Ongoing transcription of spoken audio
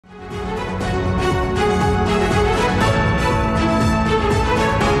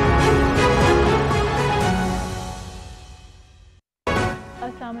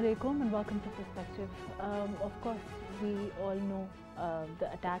Of course, we all know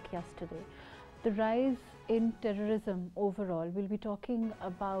the attack yesterday. The rise in terrorism overall, we'll be talking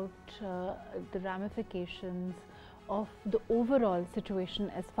about the ramifications of the overall situation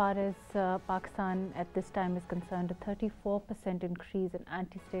as far as Pakistan at this time is concerned. A 34% increase in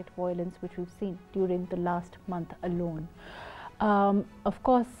anti-state violence which we've seen during the last month alone. Of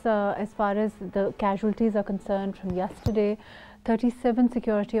course, as far as the casualties are concerned from yesterday, 37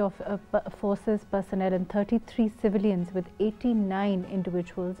 security forces personnel and 33 civilians with 89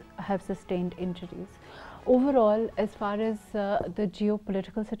 individuals have sustained injuries. Overall, as far as the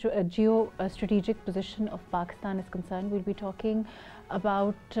geopolitical geostrategic position of Pakistan is concerned, we'll be talking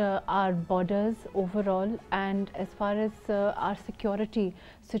about our borders overall, and as far as our security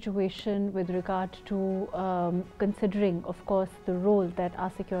situation with regard to considering, of course, the role that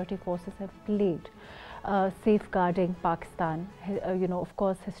our security forces have played safeguarding Pakistan, of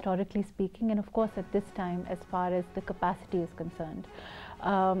course, historically speaking, and of course at this time as far as the capacity is concerned,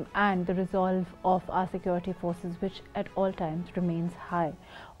 and the resolve of our security forces, which at all times remains high.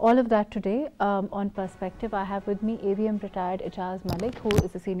 All of that today on Perspective. I have with me AVM retired Ijaz Malik, who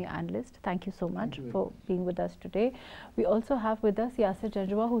is a senior analyst. Thank you so much for being with us today. We also have with us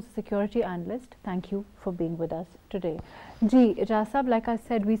Yasir, who's a security analyst. Thank you for being with us today. Ji, Ijaz Sahab, like I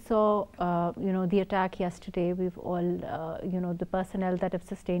said, we saw the attack yesterday. We've all the personnel that have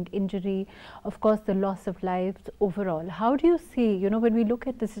sustained injury, of course the loss of lives overall. How do you see, when we look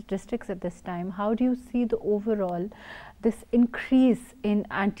at the statistics at this time, how do you see the overall this increase in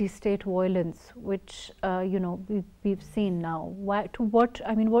anti-state violence, which we've seen now? What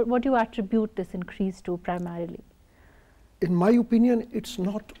do you attribute this increase to primarily? In my opinion, it's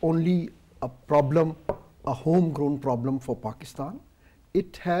not only a problem, a homegrown problem for Pakistan.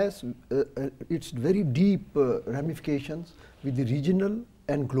 It has its very deep ramifications with the regional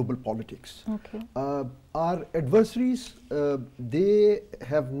and global politics. Okay. Our adversaries, they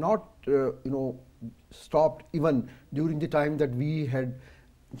have not, stopped even during the time that we had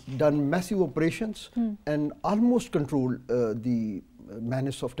done massive operations and almost controlled the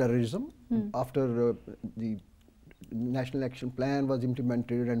menace of terrorism after the National Action Plan was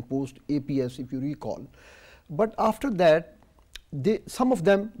implemented and post APS, if you recall. But after that, some of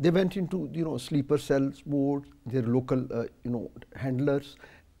them, they went into sleeper cells mode, their local handlers,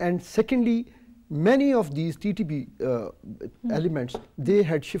 and secondly, many of these TTP elements, they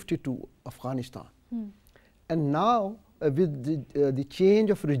had shifted to Afghanistan. And now with the change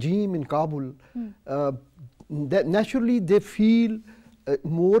of regime in Kabul, that naturally they feel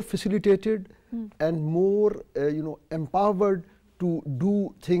more facilitated and more empowered to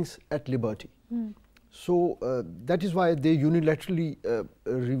do things at liberty. So that is why they unilaterally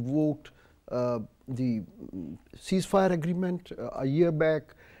revoked the ceasefire agreement a year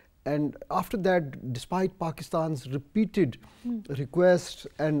back. And after that, despite Pakistan's repeated requests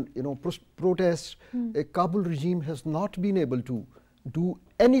and protests, a Kabul regime has not been able to do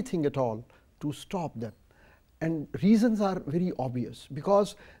anything at all to stop them. And reasons are very obvious,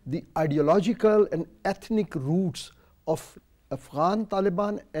 because the ideological and ethnic roots of Afghan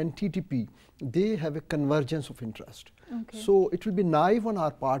Taliban and TTP, they have a convergence of interest. Okay. So it will be naive on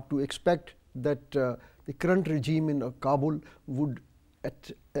our part to expect that the current regime in Kabul would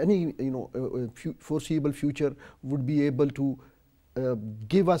at any foreseeable future would be able to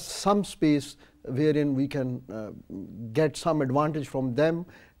give us some space wherein we can get some advantage from them,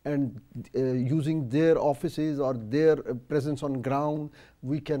 and using their offices or their presence on ground,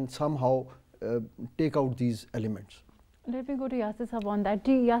 we can somehow take out these elements. Let me go to Yasir Sahab on that.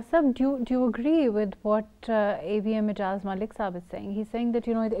 Yasir, do you agree with what AVM Ijaz Malik Sahab is saying? He's saying that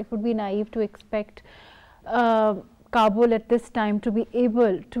it would be naive to expect Kabul at this time to be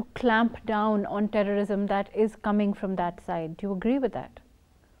able to clamp down on terrorism that is coming from that side. Do you agree with that?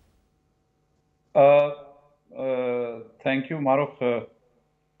 Thank you, Mahrukh.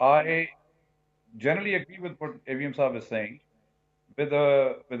 I generally agree with what AVM Saab is saying, with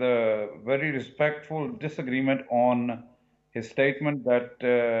a very respectful disagreement on his statement that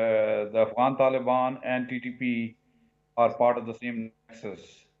the Afghan Taliban and TTP are part of the same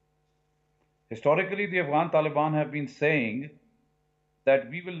nexus. Historically, the Afghan Taliban have been saying that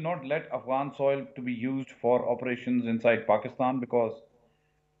we will not let Afghan soil to be used for operations inside Pakistan because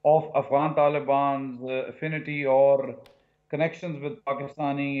of Afghan Taliban's affinity or connections with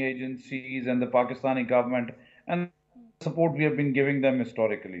Pakistani agencies and the Pakistani government and the support we have been giving them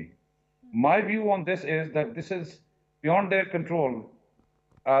historically. My view on this is that this is beyond their control,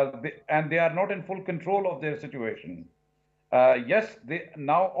 and they are not in full control of their situation. Yes,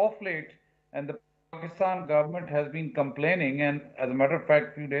 now of late, and the Pakistan government has been complaining, and as a matter of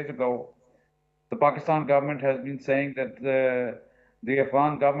fact, a few days ago, the Pakistan government has been saying that the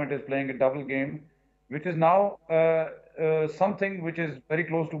Afghan government is playing a double game, which is now something which is very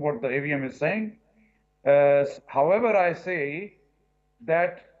close to what the AVM is saying. However, I say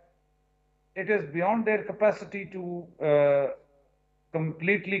that it is beyond their capacity to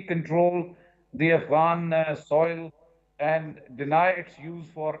completely control the Afghan soil and deny its use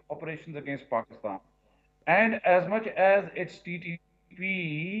for operations against Pakistan. And as much as it's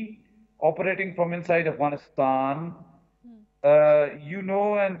TTP operating from inside Afghanistan, you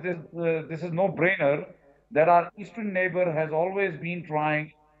know, and this is no brainer, that our eastern neighbor has always been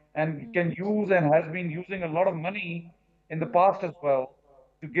trying and can use and has been using a lot of money in the past as well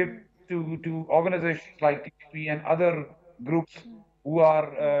to give to organizations like TTP and other groups who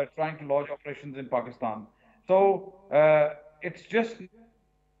are trying to launch operations in Pakistan. So it's just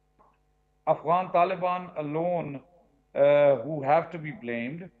Afghan Taliban alone who have to be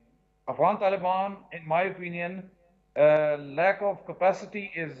blamed. Afghan Taliban, in my opinion, lack of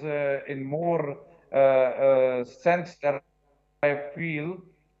capacity is in more sense that I feel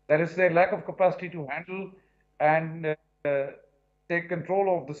that is their lack of capacity to handle and take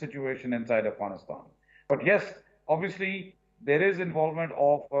control of the situation inside Afghanistan. But yes, obviously there is involvement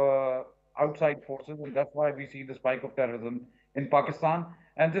of outside forces, and that's why we see the spike of terrorism in Pakistan.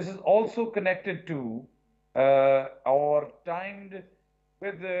 And this is also connected to our timed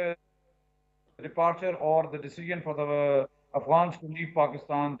with the departure or the decision for the Afghans to leave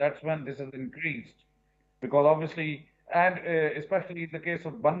Pakistan. That's when this has increased, because obviously, and especially in the case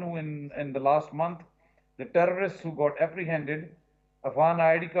of Bannu in the last month, the terrorists who got apprehended, Afghan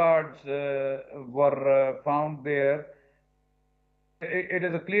ID cards were found there. It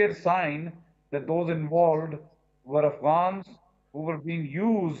is a clear sign that those involved were Afghans who were being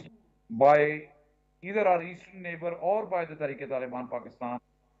used by either our eastern neighbor or by the Tehreek-e-Taliban Pakistan.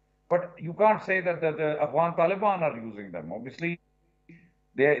 But you can't say that the Afghan Taliban are using them. Obviously,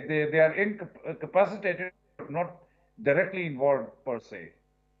 they are incapacitated, not directly involved per se.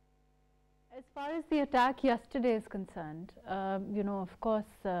 As far as the attack yesterday is concerned, you know, of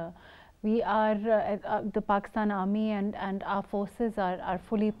course, we are, the Pakistan Army and our forces are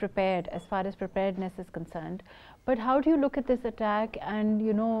fully prepared as far as preparedness is concerned. But how do you look at this attack and,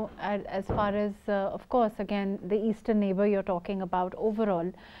 you know, as far as, of course, again, the eastern neighbor you're talking about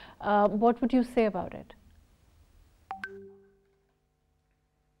overall, what would you say about it?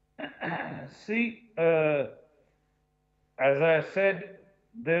 See, as I said,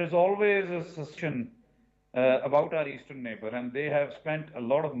 there's always a suspicion about our eastern neighbor, and they have spent a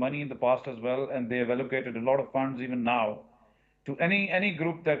lot of money in the past as well, and they have allocated a lot of funds even now to any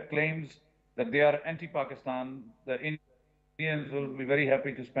group that claims that they are anti-Pakistan. The Indians will be very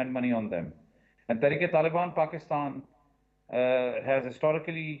happy to spend money on them. And Tehreek-e-Taliban Pakistan has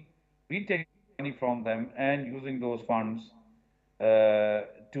historically been taking money from them and using those funds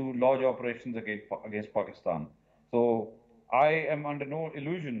to launch operations against Pakistan. So I am under no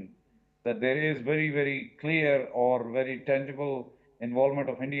illusion that there is very, very clear or very tangible involvement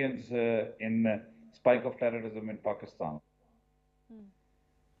of Indians in spike of terrorism in Pakistan.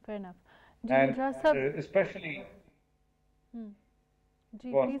 Fair enough. And especially...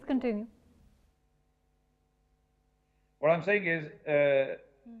 Please continue. What I'm saying is,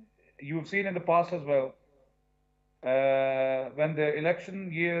 you've seen in the past as well, when the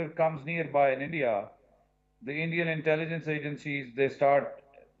election year comes nearby in India, the Indian intelligence agencies, they start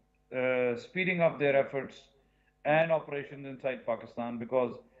speeding up their efforts and operations inside Pakistan,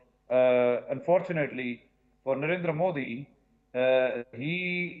 because unfortunately for Narendra Modi,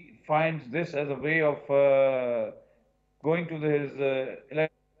 he finds this as a way of going to his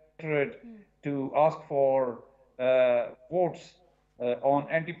electorate to ask for votes on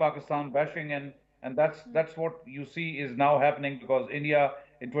anti-Pakistan bashing, and that's what you see is now happening, because India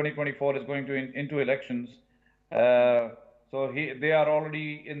in 2024 is going into elections. So they are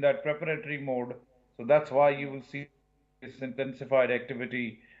already in that preparatory mode. So that's why you will see this intensified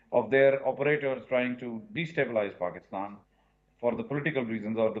activity of their operators trying to destabilize Pakistan for the political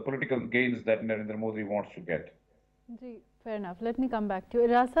reasons or the political gains that Narendra Modi wants to get. Fair enough. Let me come back to you.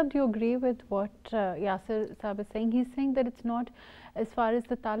 Ijaz Sahab, do you agree with what Yasir Sahab is saying? He's saying that it's not as far as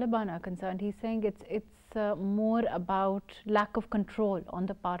the Taliban are concerned. He's saying it's more about lack of control on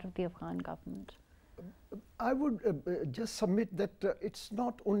the part of the Afghan government. I would just submit that it's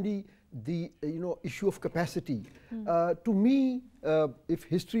not only the issue of capacity. To me, if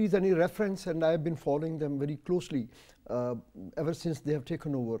history is any reference, and I have been following them very closely ever since they have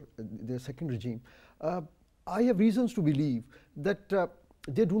taken over their second regime, I have reasons to believe that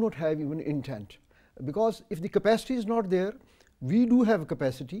they do not have even intent. Because if the capacity is not there, we do have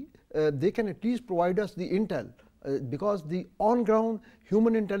capacity. they can at least provide us the intel, because the on-ground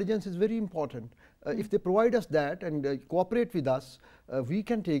human intelligence is very important. If they provide us that and cooperate with us, we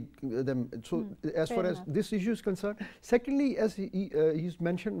can take them. So as far as this issue is concerned. Secondly, as he's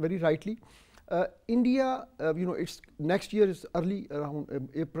mentioned very rightly, India, it's next year is early, around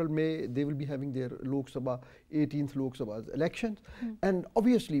April, May, they will be having their Lok Sabha, 18th Lok Sabha elections. And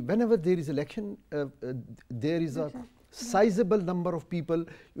obviously, whenever there is election, there is a sizable number of people,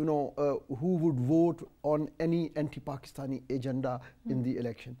 who would vote on any anti-Pakistani agenda in the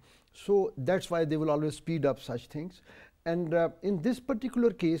election. So that's why they will always speed up such things. And in this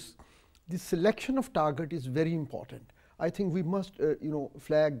particular case, the selection of target is very important. I think we must,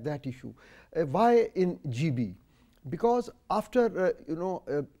 flag that issue. Why in GB? Because after,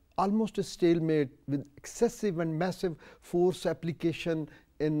 almost a stalemate with excessive and massive force application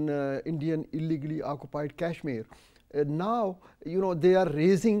in Indian illegally occupied Kashmir, now, they are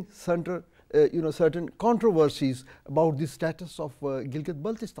raising certain controversies about the status of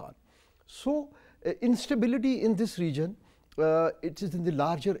Gilgit-Baltistan. So, instability in this region, it is in the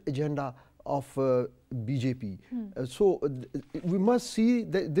larger agenda of BJP. So, we must see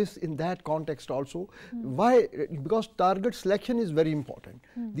this in that context also. Why? Because target selection is very important.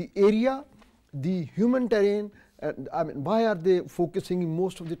 The area, the human terrain, I mean, why are they focusing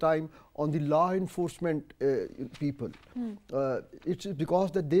most of the time on the law enforcement people? It's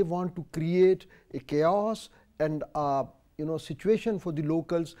because that they want to create a chaos and situation for the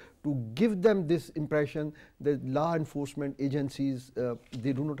locals, to give them this impression that law enforcement agencies,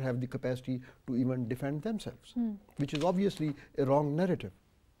 they do not have the capacity to even defend themselves, which is obviously a wrong narrative.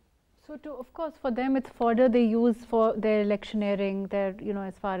 So, of course, for them, it's fodder they use for their electioneering, their,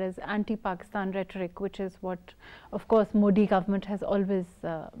 as far as anti-Pakistan rhetoric, which is what, of course, Modi government has always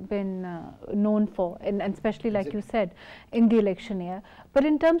been known for, and especially, like you said, in the election year. But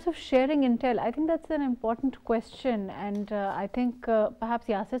in terms of sharing intel, I think that's an important question, and I think perhaps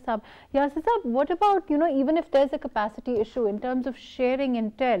Yasir Saab, what about, even if there's a capacity issue in terms of sharing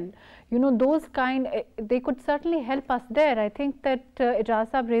intel, those they could certainly help us there. I think that Ijaz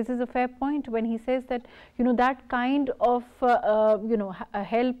Saab raises a fair point when he says that, that kind of,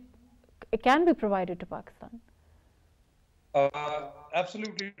 help can be provided to Pakistan.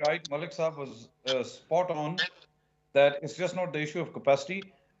 Absolutely right. Malik Saab was spot on that it's just not the issue of capacity.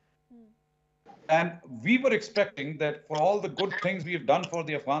 And we were expecting that for all the good things we have done for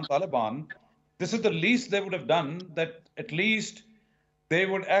the Afghan Taliban, this is the least they would have done, that at least they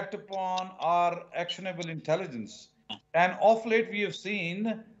would act upon our actionable intelligence. And of late, we have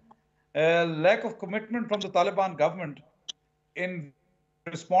seen a lack of commitment from the Taliban government in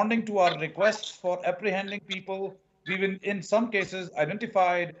responding to our requests for apprehending people. We've in some cases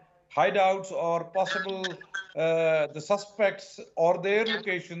identified hideouts or possible the suspects or their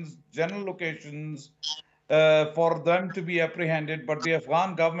locations, general locations, for them to be apprehended, but the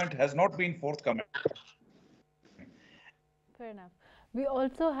Afghan government has not been forthcoming. Fair enough. We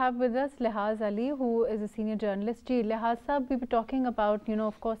also have with us Lehaz Ali, who is a senior journalist. Lehaz Saab, we were talking about,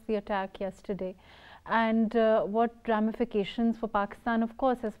 of course, the attack yesterday and what ramifications for Pakistan, of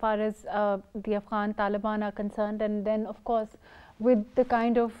course, as far as the Afghan Taliban are concerned, and then, of course, with the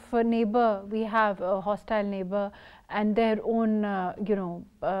kind of neighbor we have, a hostile neighbor, and their own,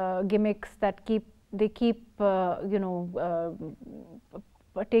 gimmicks that keep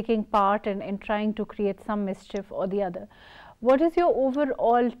taking part in trying to create some mischief or the other. What is your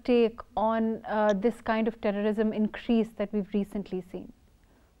overall take on this kind of terrorism increase that we've recently seen?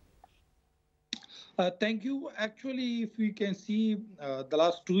 Thank you. Actually, if we can see the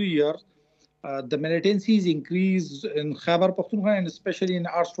last 2 years, the militancies increased in Khyber Pakhtunkhwa and especially in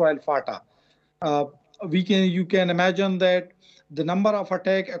erstwhile FATA. You can imagine that the number of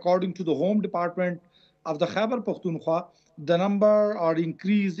attacks, according to the Home Department of the Khyber Pakhtunkhwa, the number are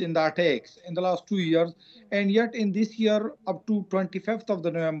increased in the attacks in the last 2 years, and yet in this year, up to 25th of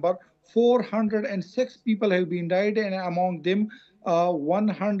the November, 406 people have been died, and among them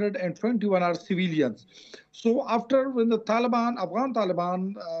 121 are civilians. So after when the Afghan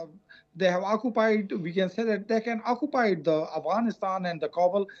Taliban, they have occupied, we can say that they can occupy the Afghanistan and the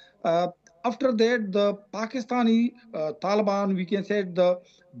Kabul. After that, the Pakistani Taliban, we can say the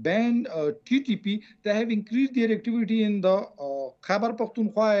band TTP, they have increased their activity in the Khyber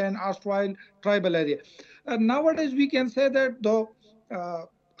Pakhtunkhwa and erstwhile tribal area. Nowadays, we can say that the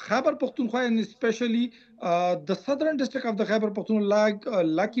Khyber Pakhtunkhwa and especially the southern district of the Khyber Pakhtunkhwa, like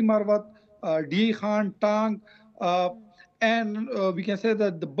Laki Marwat, Di Khan, Tang, and we can say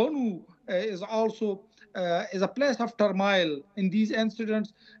that the Banu is also is a place of turmoil in these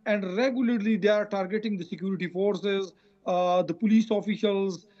incidents, and regularly they are targeting the security forces, the police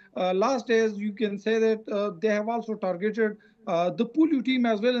officials, last days, you can say that they have also targeted the Pulu team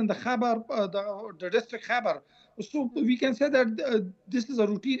as well in the Khabar, the district Khabar. So we can say that this is a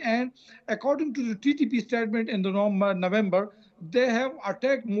routine. And according to the TTP statement in the November, they have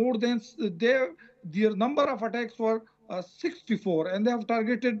attacked more than their number of attacks were 64, and they have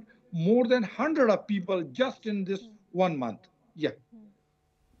targeted more than 100 of people just in this 1 month. Yeah.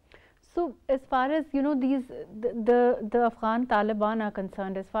 So as far as these the Afghan Taliban are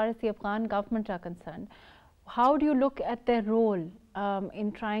concerned, as far as the Afghan government are concerned, how do you look at their role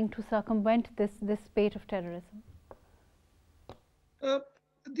in trying to circumvent this spate of terrorism?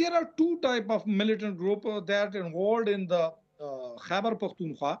 There are two type of militant group that are involved in the Khyber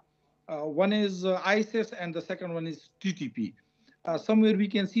Pakhtunkhwa. One is ISIS and the second one is TTP. Somewhere we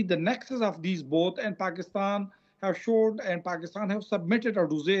can see the nexus of these both, and Pakistan have showed and Pakistan have submitted a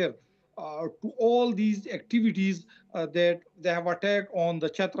dossier to all these activities that they have attacked on the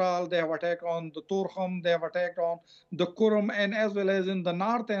Chatral, they have attacked on the Torkham, they have attacked on the Kurum, and as well as in the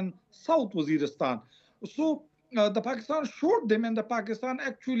north and south Waziristan. So the Pakistan showed them, and the Pakistan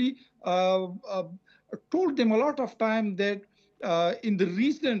actually told them a lot of time that in the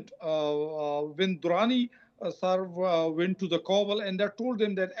recent when Durrani sir went to the Kabul, and they told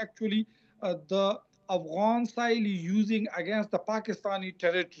them that actually the Afghan side is using against the Pakistani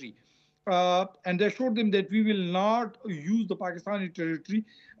territory. And they showed them that we will not use the Pakistani territory,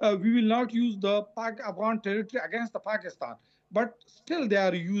 we will not use the Afghan territory against the Pakistan. But still they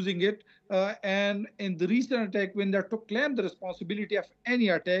are using it. And in the recent attack, when they took claim the responsibility of any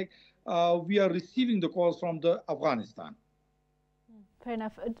attack, we are receiving the calls from the Afghanistan. Fair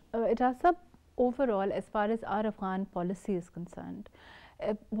enough. Ijaz sir, overall, as far as our Afghan policy is concerned,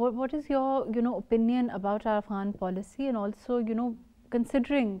 what is your opinion about our Afghan policy, and also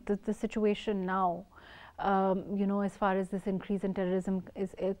considering the situation now, as far as this increase in terrorism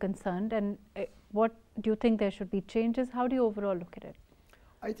is concerned, and what do you think there should be changes? How do you overall look at it?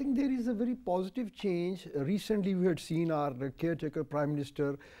 I think there is a very positive change. Recently, we had seen our caretaker Prime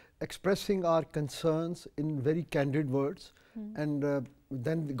Minister expressing our concerns in very candid words, and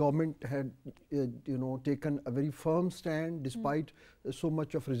then the government had, taken a very firm stand despite so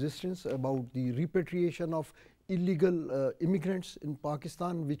much of resistance about the repatriation of illegal immigrants in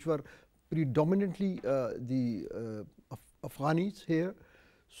Pakistan, which were predominantly the Afghanis here.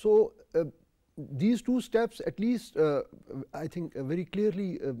 So these two steps at least I think very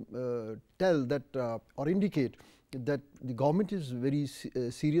clearly tell that or indicate that the government is very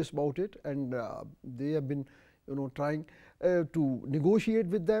serious about it, and they have been trying to negotiate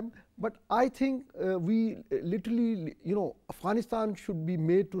with them. But I think we literally, Afghanistan should be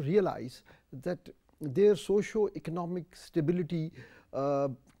made to realize that their socio-economic stability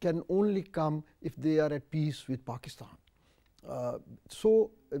can only come if they are at peace with Pakistan.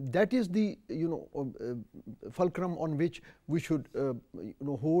 So that is the fulcrum on which we should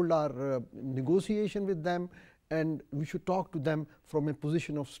hold our negotiation with them, and we should talk to them from a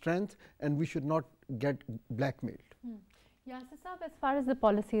position of strength, and we should not get blackmailed. Yasir Saab, as far as the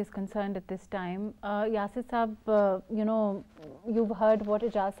policy is concerned at this time, Yasir Saab, you've heard what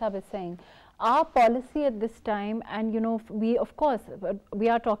Ijaz Saab is saying. Our policy at this time, and we of course we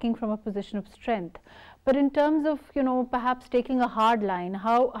are talking from a position of strength, but in terms of perhaps taking a hard line,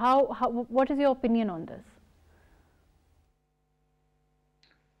 what is your opinion on this?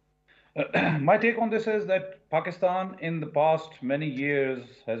 My take on this is that Pakistan in the past many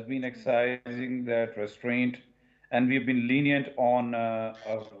years has been exercising that restraint, and we've been lenient on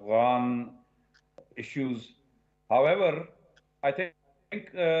Afghan issues. However, I think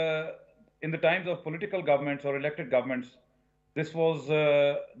in the times of political governments or elected governments, this was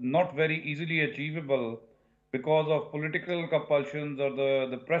not very easily achievable because of political compulsions or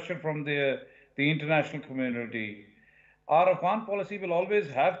the pressure from the international community. Our Afghan policy will always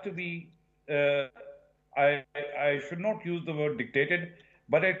have to be, I should not use the word dictated,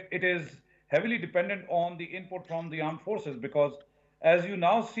 but it is heavily dependent on the input from the armed forces, because as you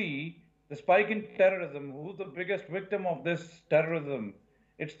now see, the spike in terrorism, who's the biggest victim of this terrorism?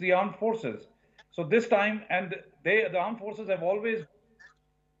 It's the armed forces. So this time, and the armed forces have always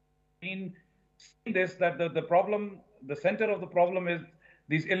been seeing this, that the problem, the center of the problem is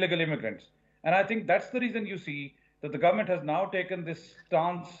these illegal immigrants. And I think that's the reason you see that the government has now taken this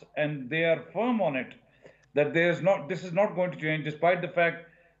stance, and they are firm on it, that this is not going to change, despite the fact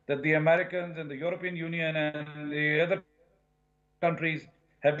that the Americans and the European Union and the other countries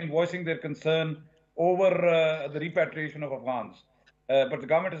have been voicing their concern over the repatriation of Afghans. But the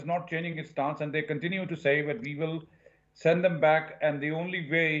government is not changing its stance, and they continue to say that we will send them back, and the only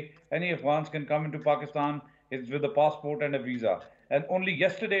way any Afghans can come into Pakistan is with a passport and a visa. And only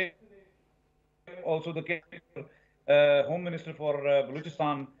yesterday, also the Home Minister for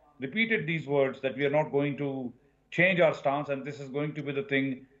Balochistan repeated these words that we are not going to change our stance, and this is going to be the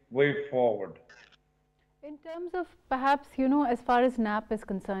thing way forward. In terms of perhaps, as far as NAP is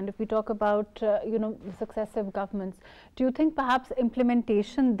concerned, if we talk about, the successive governments, do you think perhaps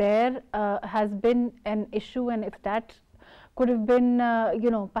implementation there has been an issue, and if that could have been,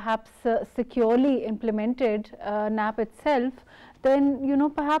 perhaps securely implemented, NAP itself,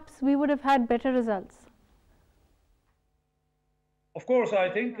 then, perhaps we would have had better results? Of course, I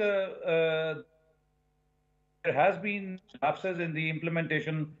think there has been lapses in the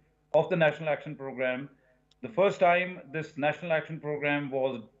implementation of the National Action Program. The first time this National Action Program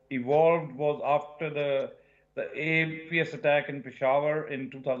was evolved was after the APS attack in Peshawar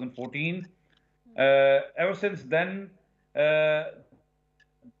in 2014. Ever since then, there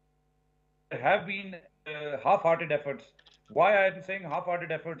have been half-hearted efforts. Why I am saying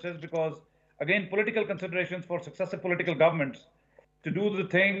half-hearted efforts is because, again, political considerations for successive political governments to do the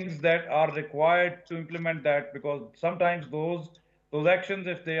things that are required to implement that, because sometimes those actions,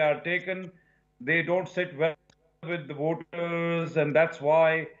 if they are taken, they don't sit well with the voters, and that's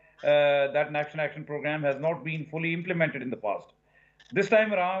why that National Action Program has not been fully implemented in the past. This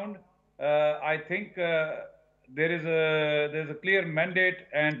time around, I think there's a clear mandate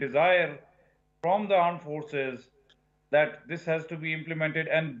and desire from the armed forces that this has to be implemented,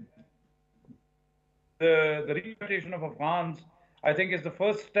 and the rehabilitation of Afghans, I think, is the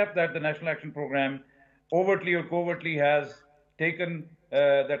first step that the National Action Program, overtly or covertly, has taken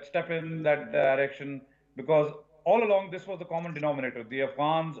that step in that direction, because all along this was the common denominator. The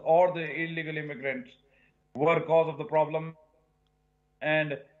Afghans or the illegal immigrants were cause of the problem,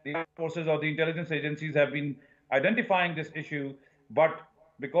 and the armed forces or the intelligence agencies have been identifying this issue. But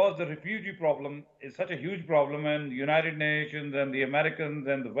because the refugee problem is such a huge problem, and the United Nations and the Americans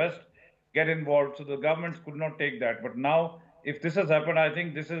and the West get involved, so the governments could not take that. But now, if this has happened, I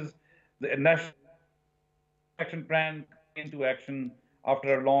think this is the National Action Plan into action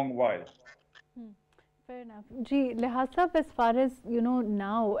after a long while. Fair enough. Lehaz Sahab, as far as,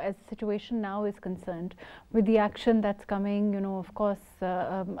 now, as the situation now is concerned, with the action that's coming, of course,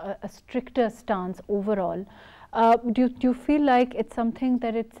 a stricter stance overall, do you feel like it's something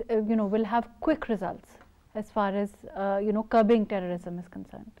that it's, will have quick results as far as, curbing terrorism is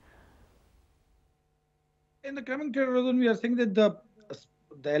concerned? In the curbing terrorism, we are saying that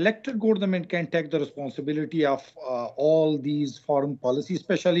the elected government can take the responsibility of all these foreign policies,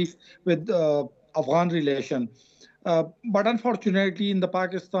 especially with Afghan relation. But unfortunately, in the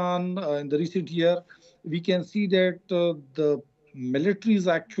Pakistan, in the recent year, we can see that the military is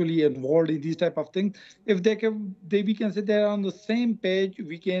actually involved in these type of things. If we can say they're on the same page,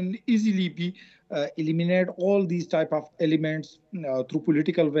 we can easily eliminate all these type of elements through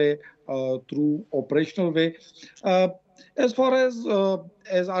political way, through operational way. As far as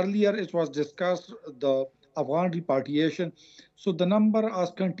earlier it was discussed, the Afghan repatriation, so the number is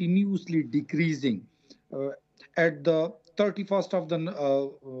continuously decreasing. At the 31st of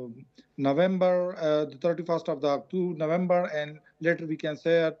the November, the 31st of the November, and later we can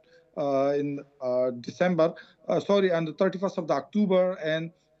say it in December, sorry, on the 31st of the October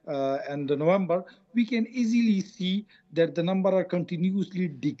and the November, we can easily see that the number are continuously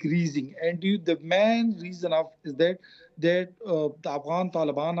decreasing. And the main reason is that the Afghan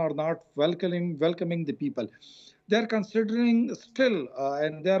Taliban are not welcoming the people. They're considering still,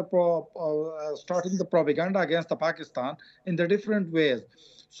 and they're starting the propaganda against the Pakistan in the different ways.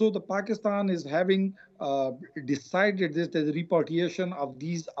 So the Pakistan is having decided this, that the repatriation of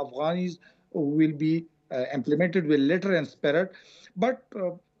these Afghanis will be implemented with letter and spirit. But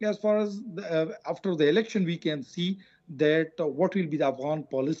as far as after the election, we can see that what will be the Afghan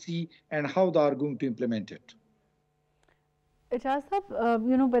policy and how they are going to implement it. Ijaz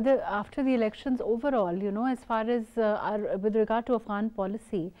Sahab, whether after the elections overall, as far as with regard to Afghan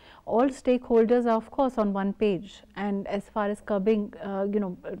policy, all stakeholders are of course on one page, and as far as curbing,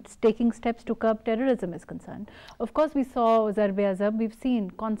 taking steps to curb terrorism is concerned. Of course, we saw Zarb-e-Azab, we've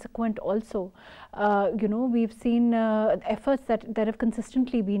seen Consequent also, we've seen efforts that have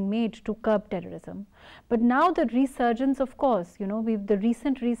consistently been made to curb terrorism. But now the resurgence, of course, the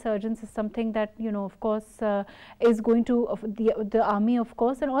recent resurgence is something that, of course, is going to, the army, of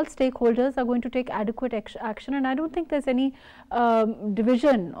course, and all stakeholders are going to take adequate action, and I don't think there's any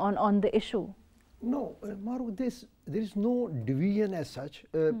division on the issue. No, Mahrukh, there is no division as such.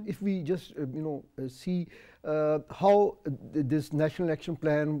 If we just, see how this National Action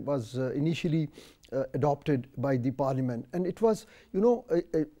Plan was initially adopted by the Parliament, and it was, with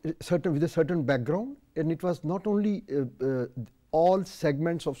a certain background, and it was not only all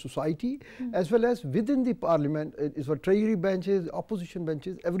segments of society, as well as within the parliament, is for treasury benches, opposition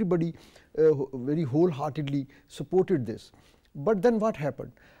benches, everybody very wholeheartedly supported this. But then what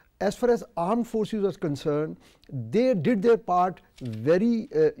happened? As far as armed forces was concerned, they did their part very,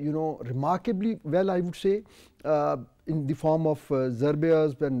 remarkably well, I would say, in the form of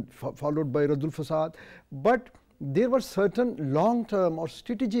zarbias and followed by Radul Fasad. But there were certain long-term or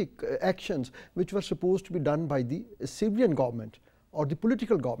strategic actions which were supposed to be done by the civilian government or the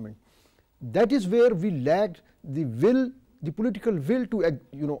political government. That is where we lacked the will, the political will to,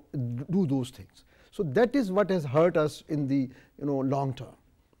 do those things. So that is what has hurt us in the, long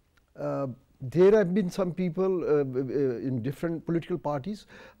term. There have been some people in different political parties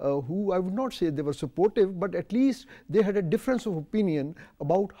who I would not say they were supportive, but at least they had a difference of opinion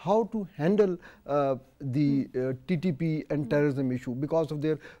about how to handle the TTP and terrorism issue because of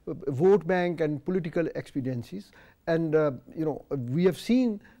their vote bank and political expediencies. And we have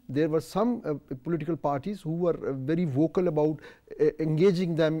seen there were some political parties who were very vocal about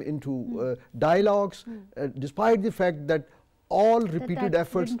engaging them into dialogues, despite the fact that all repeated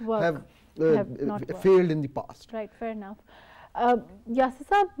efforts have failed in the past. Right, fair enough. Yasir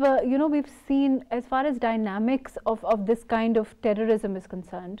Saab, we've seen as far as dynamics of this kind of terrorism is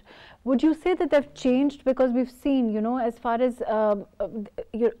concerned, would you say that they've changed? Because we've seen, as far as the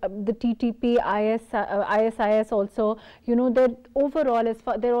TTP, ISIS also, that overall,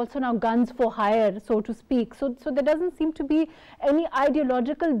 they're also now guns for hire, so to speak. So there doesn't seem to be any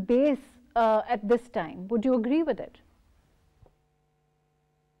ideological base at this time. Would you agree with it?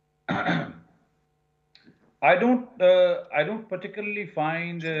 I don't particularly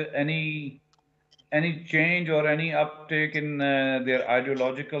find any change or any uptake in their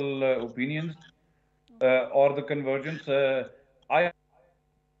ideological opinions or the convergence.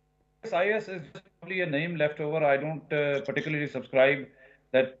 ISIS is just probably a name left over. I don't particularly subscribe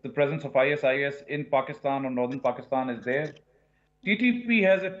that the presence of ISIS in Pakistan or northern Pakistan is there. TTP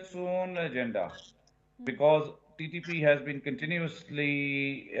has its own agenda because TTP has been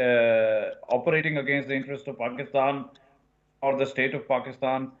continuously operating against the interest of Pakistan or the state of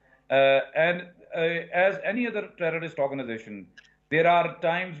Pakistan. And as any other terrorist organization, there are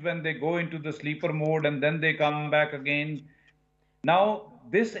times when they go into the sleeper mode and then they come back again. Now,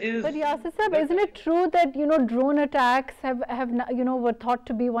 this is... But Yasir Saab, isn't it true that, drone attacks were thought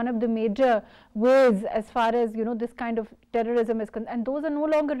to be one of the major ways as far as, this kind of terrorism is concerned, and those are no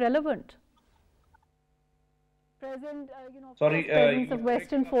longer relevant? Presence of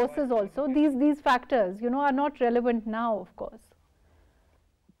Western forces also, these factors, are not relevant now, of course.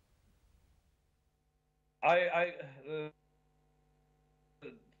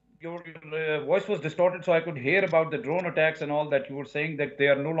 Your voice was distorted, so I could hear about the drone attacks and all that. You were saying that they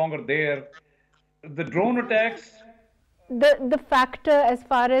are no longer there. The drone attacks... The factor as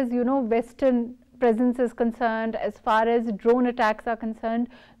far as, Western presence is concerned, as far as drone attacks are concerned,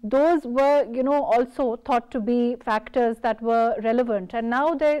 those were, also thought to be factors that were relevant, and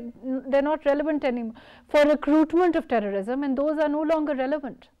now they're not relevant anymore for recruitment of terrorism, and those are no longer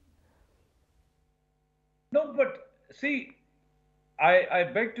relevant. No, but see, I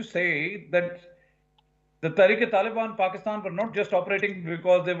beg to say that the Tehreek-e-Taliban Pakistan were not just operating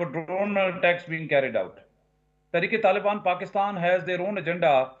because there were drone attacks being carried out. Tehreek-e-Taliban Pakistan has their own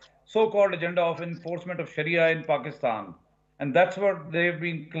agenda, so-called agenda of enforcement of Sharia in Pakistan. And that's what they've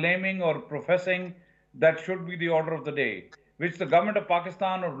been claiming or professing that should be the order of the day, which the government of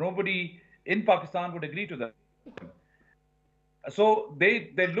Pakistan or nobody in Pakistan would agree to that. So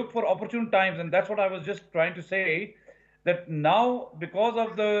they look for opportune times, and that's what I was just trying to say, that now because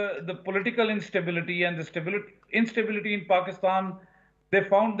of the political instability and the instability in Pakistan, they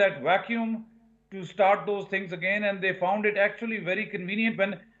found that vacuum to start those things again, and they found it actually very convenient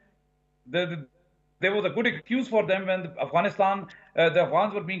when there was a good excuse for them when Afghanistan, the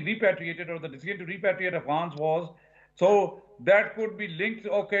Afghans were being repatriated, or the decision to repatriate Afghans was, so that could be linked,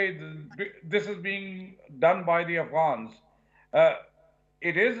 okay, this is being done by the Afghans.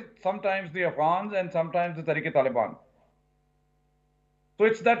 It is sometimes the Afghans and sometimes the Tehreek-e-Taliban. So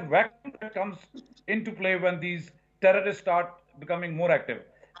it's that vacuum that comes into play when these terrorists start becoming more active.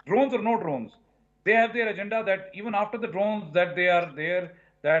 Drones or no drones, they have their agenda that even after the drones that they are there,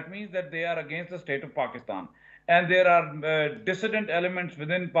 that means that they are against the state of Pakistan. And there are dissident elements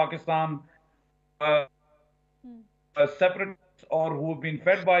within Pakistan, separatists or who have been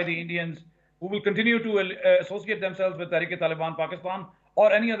fed by the Indians, who will continue to associate themselves with Tehreek-e-Taliban Pakistan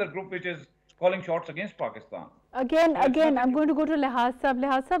or any other group which is calling shots against Pakistan. Again, I'm going to go to Lehaz Saab.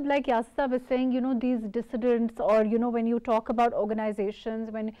 Lehaz Saab, like Yasir Saab is saying, these dissidents, or, when you talk about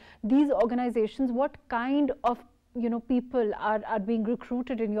organizations, when these organizations, what kind of people are being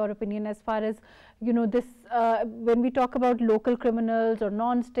recruited, in your opinion, as far as this when we talk about local criminals or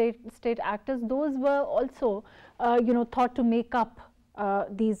non-state actors, those were also thought to make up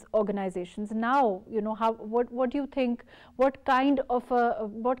these organizations. Now, what do you think? What kind of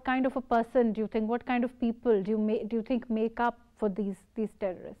a person do you think? What kind of people do you think make up for these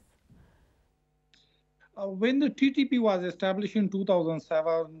terrorists? When the TTP was established in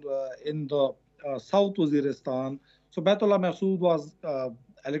 2007 in the South Waziristan, so Baitullah Masood was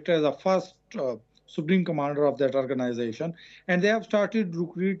elected as the first supreme commander of that organization, and they have started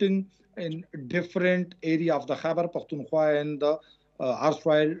recruiting in different area of the Khyber Pakhtunkhwa and the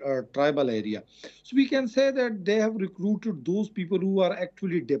erstwhile tribal area. So we can say that they have recruited those people who are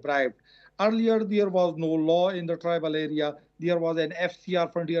actually deprived. Earlier, there was no law in the tribal area. There was an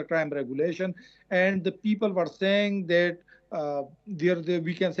FCR, Frontier Crime Regulation, and the people were saying that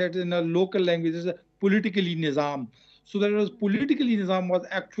we can say it in a local language, is a politically nizam. So there was politically nizam was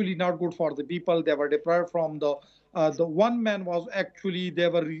actually not good for the people. They were deprived from the one man was actually, they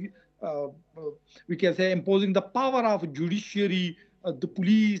were we can say imposing the power of judiciary, the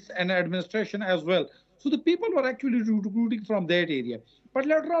police and administration as well. So the people were actually recruiting from that area. But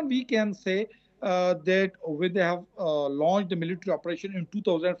later on, we can say that when they have launched the military operation in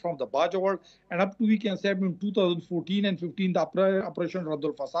 2000 from the Bajawad, and up to we can say in 2014 and 15, the Operation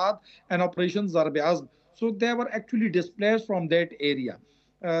Raddul Fasad and Operation Zarb-e-Azm. So they were actually displaced from that area.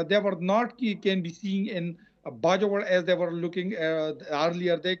 They were not can be seen in Bajawad as they were looking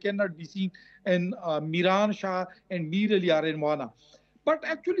earlier. They cannot be seen in Miran Shah and Mir Ali Arinwana. But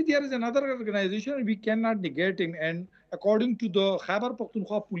actually, there is another organization we cannot negate him. And according to the Khyber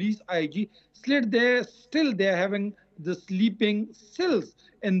Pakhtunkhwa Police IG, still they are having the sleeping cells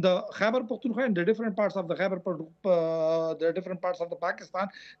in the Khyber Pakhtunkhwa and the different parts of the the different parts of the Pakistan.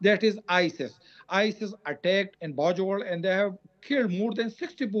 That is ISIS. ISIS attacked in Bajawad and they have killed more than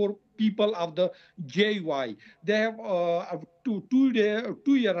 64 people of the JY. They have 2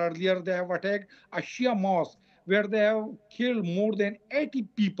 years earlier they have attacked a Shia mosque, where they have killed more than 80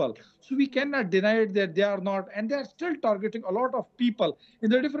 people. So we cannot deny it that they are not, and they are still targeting a lot of people in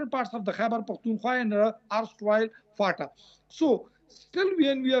the different parts of the Khyber Pakhtunkhwa and erstwhile FATA. So still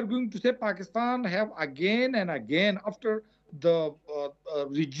when we are going to say Pakistan have again and again, after the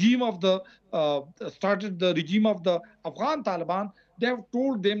regime of the started the regime of the Afghan Taliban, they have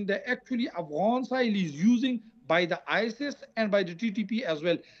told them that actually Afghan Sahel is using by the ISIS and by the TTP as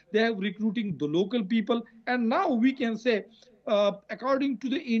well. They have recruiting the local people. And now we can say, according to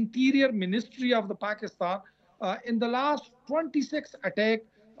the Interior Ministry of the Pakistan, in the last 26 attacks,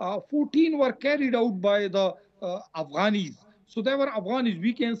 14 were carried out by the Afghanis. So they were Afghanis.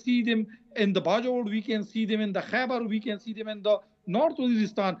 We can see them in the Bajawad, we can see them in the Khyber, we can see them in the North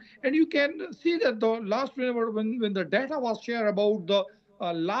Waziristan. And you can see that the last when the data was shared about the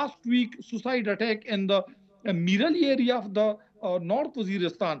last week suicide attack in the Mir Ali area of the North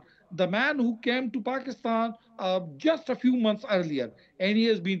Waziristan, the man who came to Pakistan just a few months earlier, and he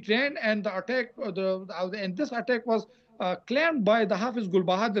has been trained, and the attack, and this attack was claimed by the Hafiz Gul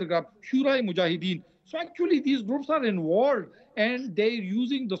Bahadur group, Shura Mujahideen. So actually, these groups are involved, and they're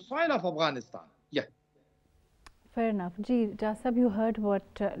using the soil of Afghanistan. Yeah. Fair enough. Ijaz Sahab, you heard what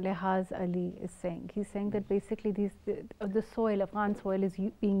Lehaz Ali is saying. He's saying that basically the soil, Afghan soil, is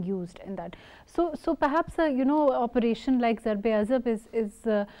being used in that. So perhaps operation like Zarb-e-Azm is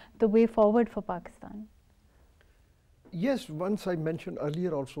the way forward for Pakistan. Yes, once I mentioned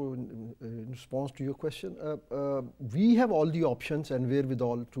earlier also in response to your question, we have all the options and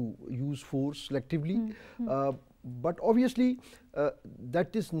wherewithal to use force selectively, but obviously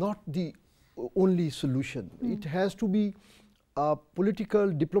that is not the only solution. It has to be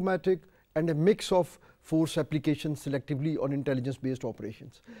political, diplomatic, and a mix of force application selectively on intelligence-based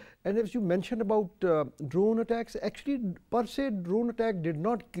operations. And as you mentioned about drone attacks, actually per se drone attack did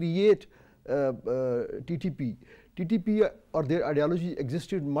not create TTP. TTP or their ideology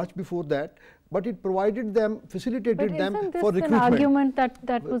existed much before that, but it provided them, facilitated them for recruitment. But isn't this an argument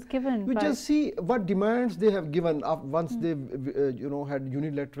that was given? We just see what demands they have given once they had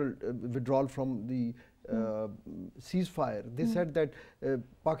unilateral withdrawal from the ceasefire. They said that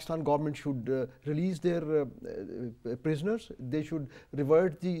Pakistan government should release their prisoners. They should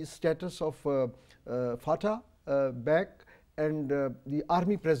revert the status of FATA back, and the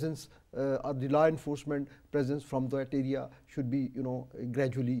army presence or the law enforcement presence from that area should be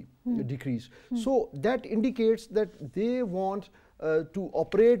gradually decreased. So that indicates that they want to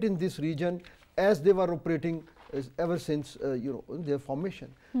operate in this region as they were operating ever since their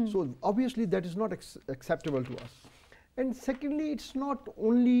formation. So obviously that is not acceptable to us. And secondly, it's not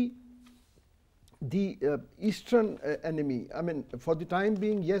only the eastern enemy. I mean, for the time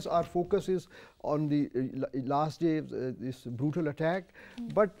being, yes, our focus is on the last day of this brutal attack,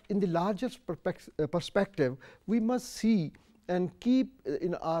 but in the largest perspective, we must see and keep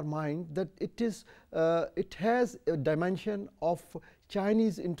in our mind that it has a dimension of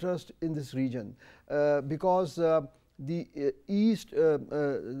Chinese interest in this region, because the East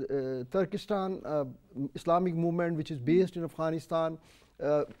Turkestan Islamic movement, which is based in Afghanistan,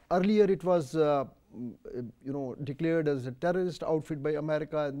 earlier it was declared as a terrorist outfit by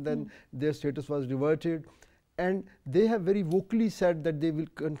America, and then their status was reverted. And they have very vocally said that they will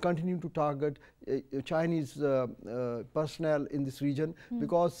continue to target Chinese personnel in this region,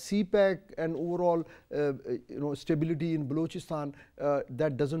 because CPEC and overall stability in Balochistan,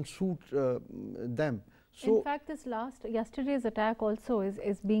 that doesn't suit them. So in fact, yesterday's attack also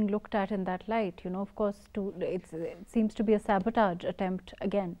is being looked at in that light. Of course, it seems to be a sabotage attempt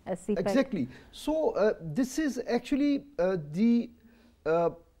again, as CPEC. Exactly. So this is actually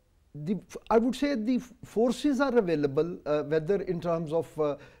I would say the forces are available, whether in terms of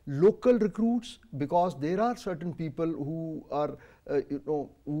local recruits, because there are certain people who are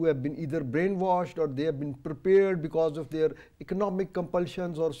who have been either brainwashed or they have been prepared because of their economic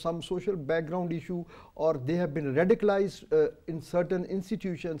compulsions or some social background issue, or they have been radicalized in certain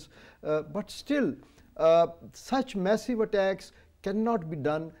institutions. But still, such massive attacks cannot be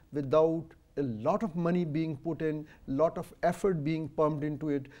done without a lot of money being put in, a lot of effort being pumped into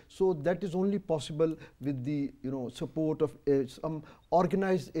it. So that is only possible with the support of some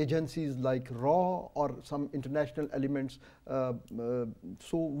organized agencies like RAW or some international elements.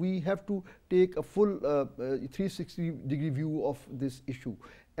 So we have to take a full 360-degree view of this issue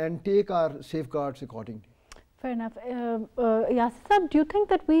and take our safeguards accordingly. Fair enough. Yasir, do you think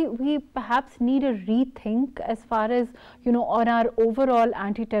that we perhaps need a rethink as far as, on our overall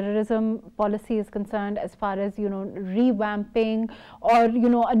anti-terrorism policy is concerned, as far as, revamping or,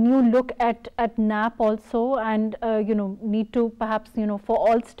 a new look at NAP also, and, need to perhaps, for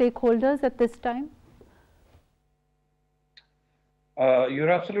all stakeholders at this time?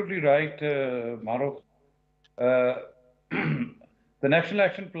 You're absolutely right, Mahrukh. The National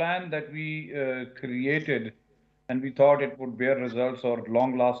Action Plan that we created, and we thought it would bear results or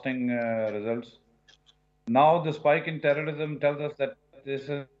long-lasting results. Now the spike in terrorism tells us that this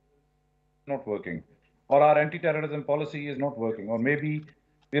is not working, or our anti-terrorism policy is not working, or maybe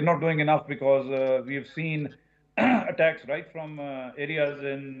we're not doing enough, because we've seen attacks right from areas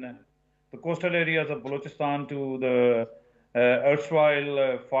in the coastal areas of Balochistan to the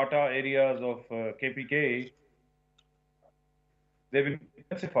erstwhile FATA areas of KPK. They've been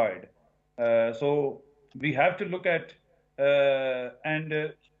intensified. So we have to look at,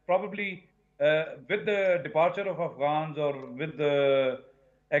 and probably with the departure of Afghans or with the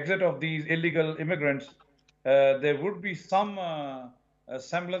exit of these illegal immigrants, there would be some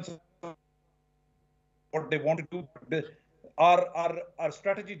semblance of what they want to do. Our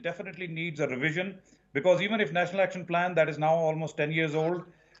strategy definitely needs a revision, because even if National Action Plan that is now almost 10 years old,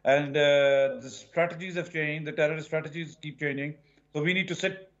 and the strategies have changed, the terrorist strategies keep changing. So we need to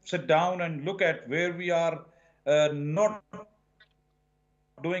sit down and look at where we are not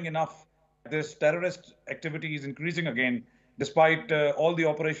doing enough. This terrorist activity is increasing again, despite all the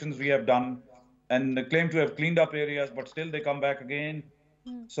operations we have done and claim to have cleaned up areas, but still they come back again.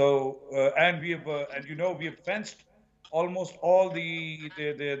 So and we have, and we have fenced almost all the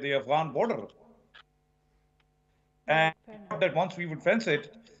Afghan border, and that once we would fence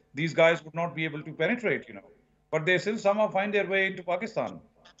it, these guys would not be able to penetrate, but they still somehow find their way into Pakistan.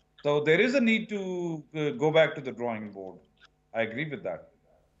 So there is a need to go back to the drawing board. I agree with that.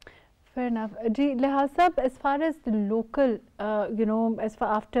 Fair enough. Lehaz, as far as the local,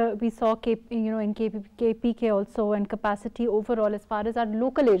 after we saw in KPK also, and capacity overall as far as our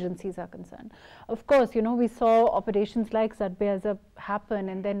local agencies are concerned. Of course, we saw operations like Zadbe-e-Azab happen,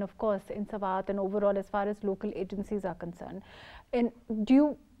 and then of course in Sawat, and overall as far as local agencies are concerned. And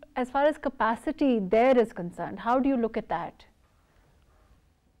as far as capacity there is concerned, how do you look at that?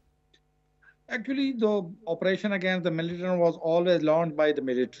 Actually, the operation against the militant was always launched by the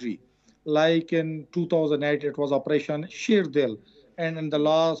military. Like in 2008, it was Operation Shirdil. And in the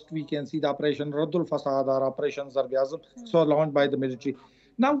last, we can see the Operation Raddul Fasad or Operation Zadbe-e-Azab, so launched by the military.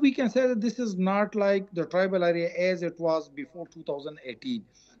 Now we can say that this is not like the tribal area as it was before 2018.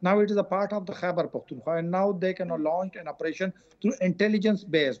 Now it is a part of the Khyber Pakhtunkhwa, and now they can launch an operation through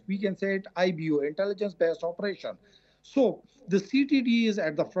intelligence-based. We can say it IBO, intelligence-based operation. So the CTD is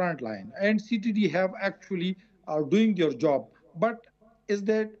at the front line, and CTD have actually are doing their job. But is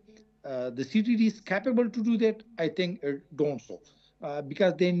that the CTD is capable to do that? I think it don't so.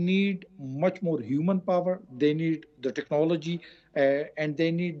 because they need much more human power, they need the technology, and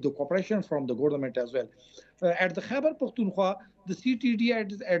they need the cooperation from the government as well. At the Khyber Pakhtunkhwa, the CTD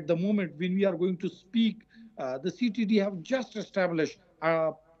at the moment when we are going to speak, the CTD have just established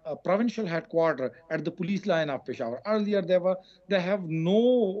a provincial headquarters at the police line of Peshawar. Earlier, they have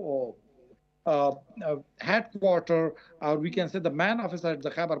no headquarter, or we can say the man officer at the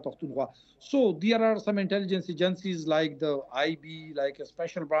Khyber Pakhtunkhwa. So there are some intelligence agencies like the IB, like a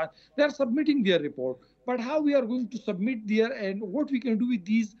special branch, they are submitting their report. But how we are going to submit there and what we can do with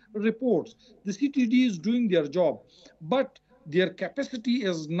these reports? The CTD is doing their job, but their capacity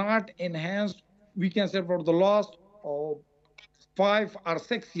is not enhanced, we can say, for the last 5 or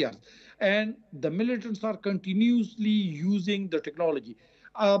 6 years. And the militants are continuously using the technology.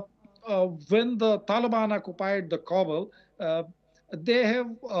 When the Taliban occupied the Kabul, they have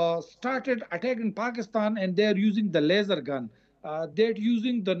started attacking Pakistan, and they are using the laser gun. They're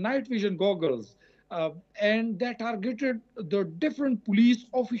using the night vision goggles. And they targeted the different police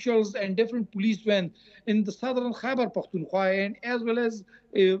officials and different policemen in the southern Khyber Pakhtunkhwa, and as well as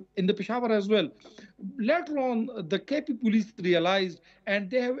in the Peshawar as well. Later on, the KP police realized, and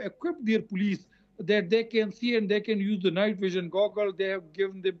they have equipped their police that they can see and they can use the night vision goggle. They have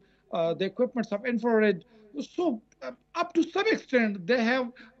given them the equipments of infrared. So up to some extent, they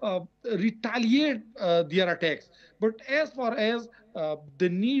have retaliated their attacks. But as far as the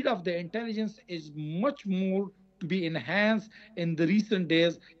need of the intelligence is much more to be enhanced in the recent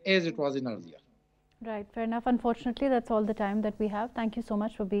days as it was in earlier. Right, fair enough. Unfortunately, that's all the time that we have. Thank you so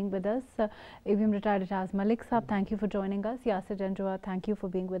much for being with us. AVM retired Ijaz Malik Saab, thank you for joining us. Yasir, janjua, thank you for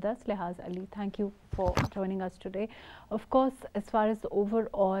being with us. Lehaz Ali, thank you for joining us today. Of course, as far as the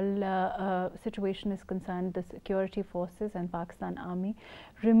overall situation is concerned, the security forces and Pakistan Army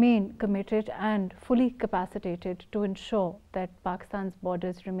remain committed and fully capacitated to ensure that Pakistan's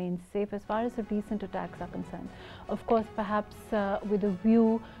borders remain safe as far as the recent attacks are concerned. Of course, perhaps with a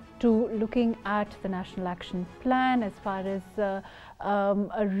view to looking at the National Action Plan as far as a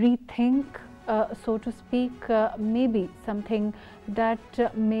rethink, so to speak, maybe something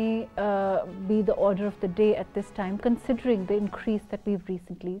that may be the order of the day at this time, considering the increase that we've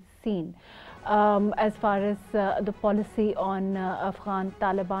recently seen. As far as the policy on Afghan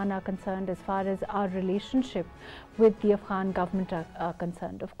Taliban are concerned, as far as our relationship with the Afghan government are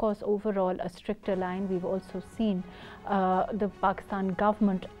concerned. Of course, overall a stricter line. We've also seen the Pakistan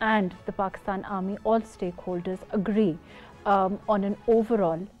government and the Pakistan Army, all stakeholders agree on an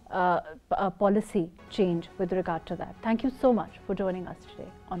overall policy change with regard to that. Thank you so much for joining us today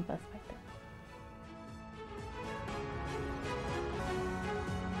on Perspective.